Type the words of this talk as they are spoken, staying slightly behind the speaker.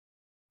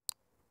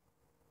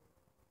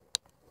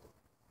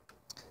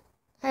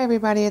Hi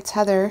everybody, it's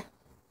Heather.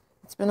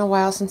 It's been a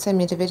while since I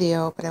made a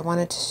video, but I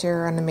wanted to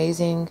share an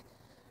amazing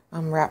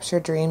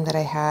rapture dream that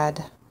I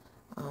had.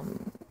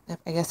 Um,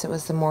 I guess it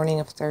was the morning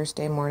of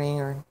Thursday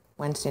morning or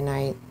Wednesday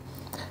night.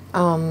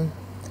 Um,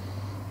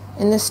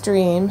 in this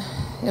dream,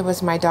 it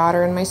was my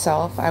daughter and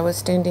myself. I was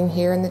standing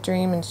here in the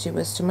dream and she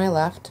was to my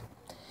left.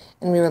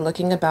 And we were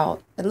looking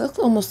about, it looked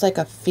almost like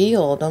a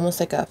field, almost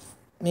like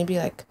maybe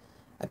like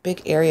a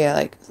big area,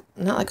 like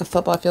not like a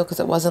football field because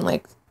it wasn't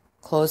like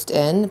closed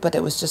in, but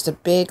it was just a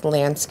big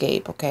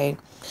landscape, okay?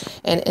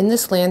 And in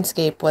this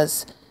landscape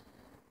was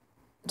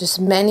just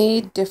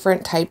many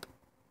different type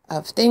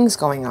of things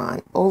going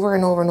on over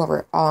and over and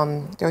over.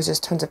 There was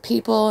just tons of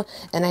people,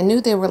 and I knew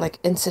they were like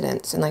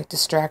incidents and like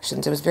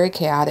distractions. It was very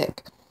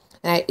chaotic.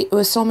 And it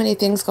was so many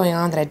things going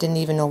on that I didn't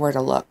even know where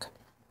to look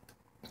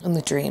in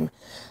the dream.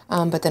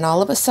 But then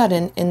all of a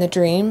sudden in the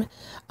dream,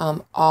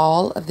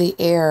 all of the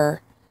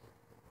air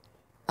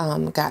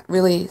got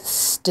really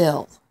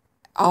still.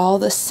 All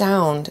the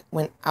sound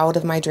went out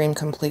of my dream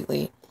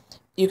completely.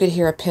 You could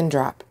hear a pin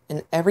drop,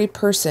 and every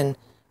person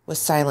was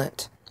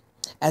silent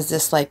as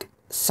this like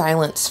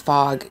silence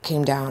fog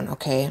came down,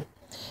 okay?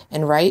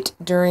 And right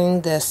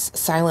during this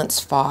silence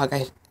fog,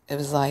 it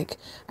was like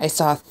I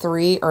saw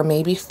 3 or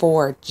maybe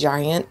 4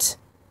 giant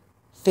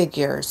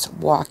figures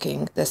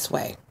walking this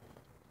way,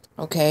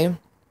 okay?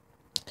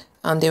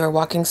 They were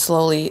walking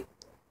slowly.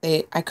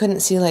 I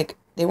couldn't see, like,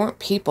 they weren't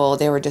people,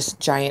 they were just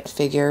giant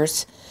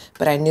figures,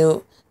 but I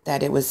knew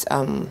that it was,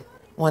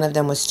 one of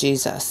them was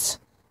Jesus.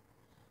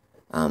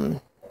 And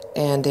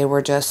they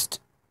were just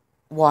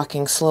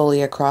walking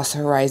slowly across the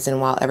horizon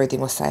while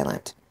everything was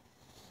silent.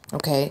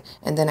 Okay,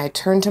 and then I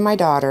turned to my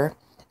daughter,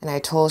 and I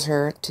told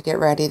her to get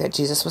ready, that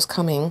Jesus was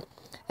coming,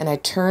 and I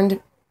turned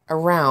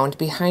around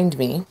behind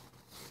me,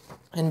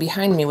 and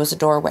behind me was a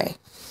doorway.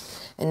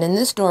 And in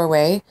this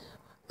doorway,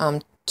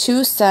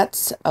 2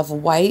 sets of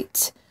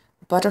white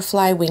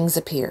butterfly wings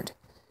appeared.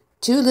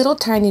 2 little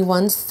tiny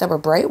ones that were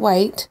bright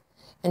white,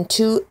 and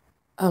 2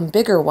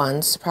 bigger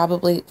ones,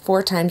 probably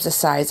 4 times the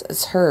size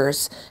as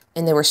hers,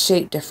 and they were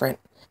shaped different.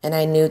 And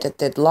I knew that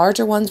the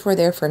larger ones were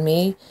there for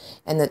me,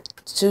 and the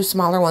 2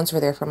 smaller ones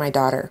were there for my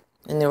daughter.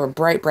 And they were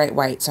bright, bright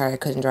white. Sorry, I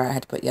couldn't draw. I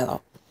had to put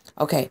yellow.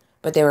 Okay,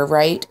 but they were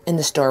right in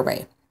this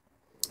doorway.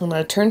 And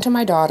I turned to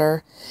my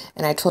daughter,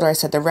 and I told her, I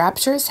said, the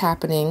rapture is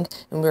happening,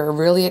 and we were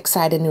really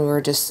excited, and we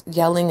were just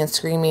yelling and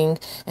screaming.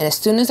 And as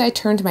soon as I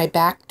turned my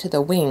back to the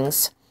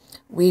wings,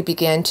 we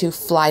began to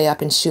fly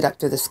up and shoot up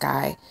through the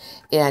sky.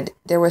 And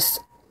it was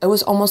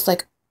almost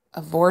like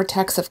a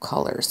vortex of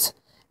colors.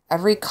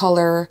 Every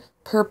color,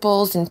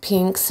 purples and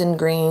pinks and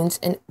greens,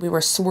 and we were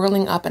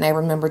swirling up, and I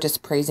remember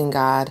just praising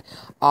God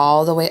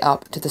all the way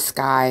up to the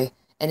sky.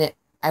 And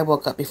I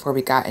woke up before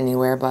we got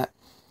anywhere, but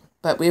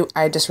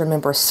I just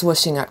remember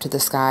swooshing up to the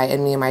sky,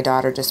 and me and my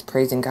daughter just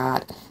praising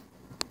God.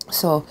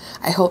 So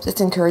I hope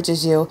this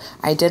encourages you.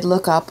 I did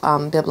look up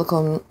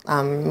biblical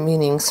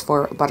meanings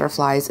for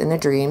butterflies in a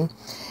dream,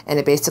 and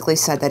it basically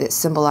said that it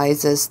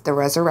symbolizes the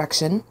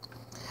resurrection.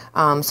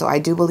 So I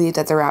do believe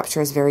that the rapture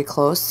is very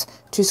close.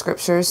 2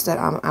 scriptures that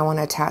I want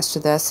to attach to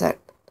this that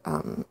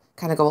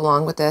kind of go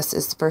along with this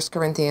is 1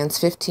 Corinthians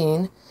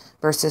 15,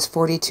 verses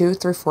 42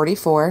 through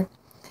 44,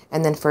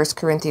 and then 1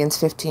 Corinthians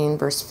 15,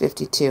 verse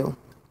 52.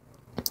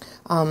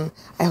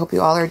 I hope you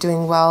all are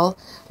doing well.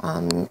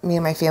 Me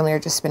and my family are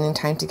just spending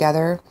time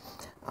together.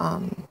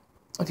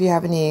 If you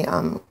have any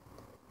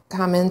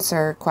comments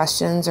or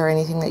questions or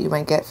anything that you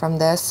might get from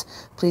this,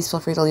 please feel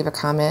free to leave a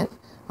comment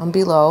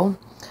below.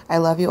 I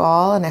love you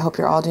all, and I hope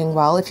you're all doing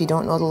well. If you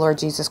don't know the Lord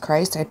Jesus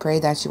Christ, I pray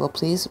that you will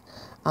please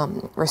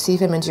receive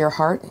him into your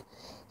heart.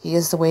 He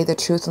is the way, the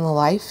truth, and the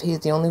life. He is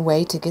the only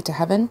way to get to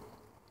heaven.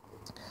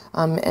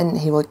 And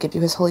he will give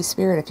you his Holy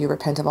Spirit if you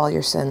repent of all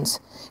your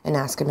sins and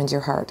ask him into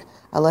your heart.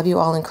 I love you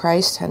all in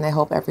Christ, and I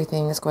hope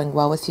everything is going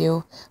well with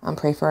you.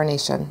 Pray for our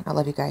nation. I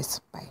love you guys.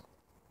 Bye.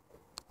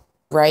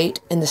 Right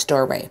in this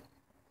doorway.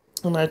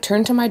 And I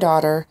turned to my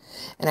daughter,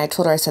 and I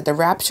told her, I said, the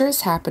rapture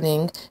is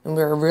happening, and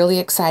we were really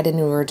excited,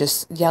 and we were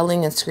just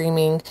yelling and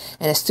screaming.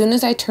 And as soon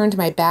as I turned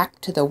my back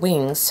to the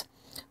wings,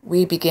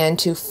 we began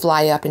to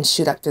fly up and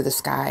shoot up through the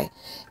sky.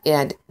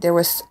 And it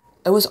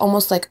was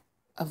almost like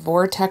a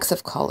vortex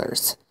of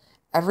colors.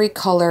 Every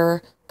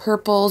color,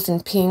 purples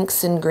and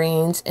pinks and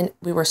greens, and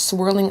we were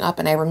swirling up,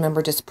 and I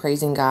remember just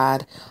praising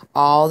God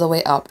all the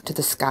way up to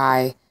the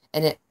sky.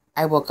 And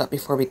I woke up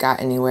before we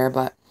got anywhere,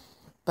 but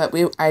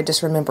I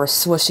just remember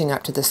swooshing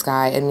up to the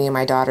sky, and me and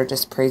my daughter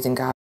just praising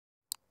God.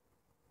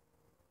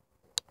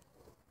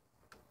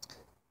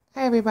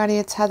 Hi everybody,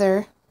 it's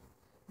Heather.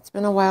 It's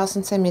been a while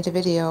since I made a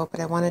video, but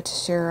I wanted to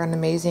share an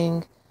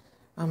amazing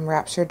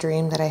rapture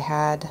dream that I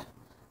had.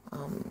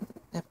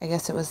 I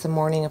guess it was the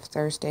morning of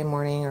Thursday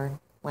morning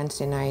or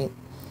Wednesday night.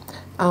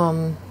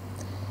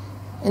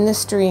 In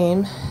this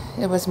dream,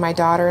 it was my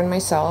daughter and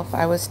myself.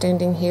 I was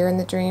standing here in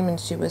the dream, and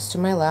she was to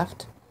my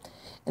left.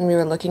 And we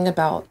were looking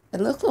about, it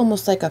looked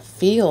almost like a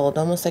field,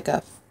 almost like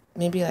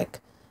maybe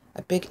like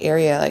a big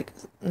area, like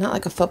not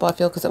like a football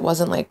field because it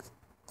wasn't like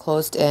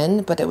closed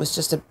in, but it was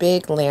just a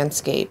big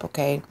landscape,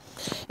 okay?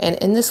 And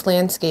in this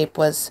landscape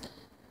was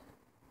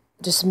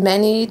just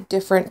many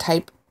different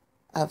type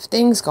of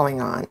things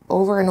going on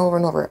over and over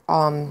and over.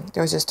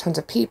 There was just tons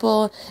of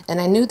people,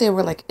 and I knew they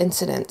were like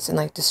incidents and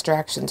like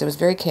distractions. It was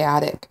very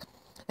chaotic.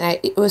 And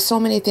it was so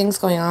many things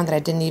going on that I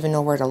didn't even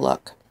know where to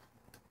look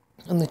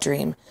in the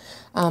dream.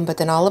 But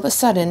then all of a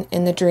sudden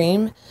in the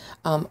dream,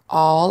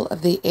 all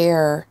of the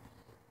air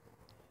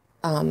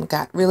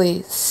got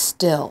really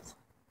still.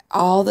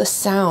 All the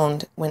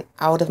sound went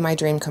out of my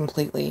dream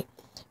completely.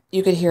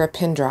 You could hear a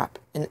pin drop,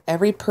 and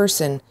every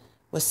person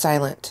was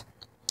silent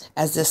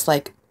as this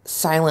like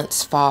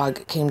silence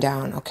fog came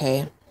down,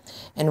 okay?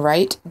 And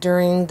right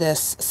during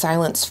this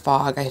silence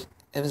fog,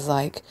 it was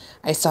like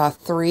I saw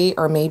 3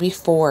 or maybe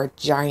 4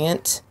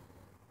 giant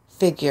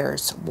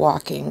figures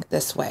walking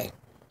this way,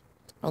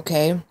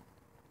 okay?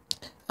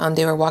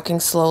 They were walking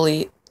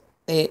slowly.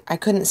 I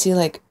couldn't see,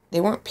 like, they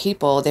weren't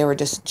people, they were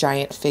just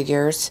giant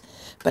figures,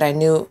 but I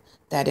knew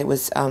that it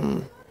was,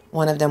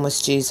 one of them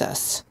was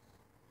Jesus.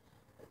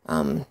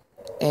 And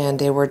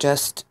they were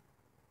just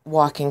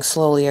walking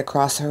slowly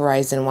across the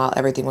horizon while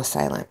everything was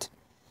silent.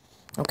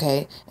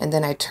 Okay, and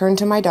then I turned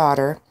to my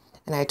daughter,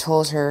 and I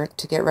told her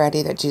to get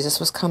ready, that Jesus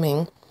was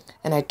coming,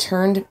 and I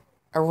turned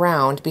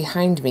around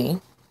behind me,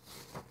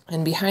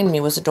 and behind me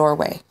was a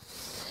doorway.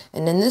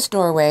 And in this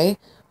doorway,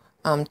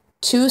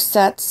 2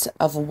 sets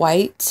of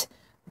white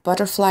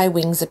butterfly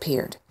wings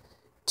appeared.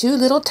 2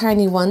 little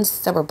tiny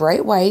ones that were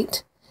bright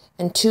white,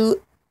 and 2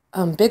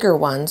 bigger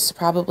ones,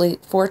 probably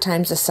 4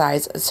 times the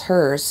size as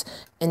hers,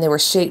 and they were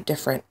shaped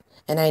different.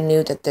 And I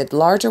knew that the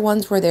larger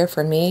ones were there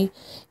for me,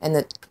 and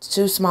the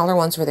 2 smaller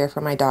ones were there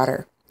for my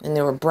daughter. And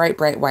they were bright,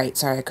 bright white.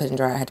 Sorry, I couldn't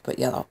draw. I had to put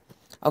yellow.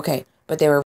 Okay, but they were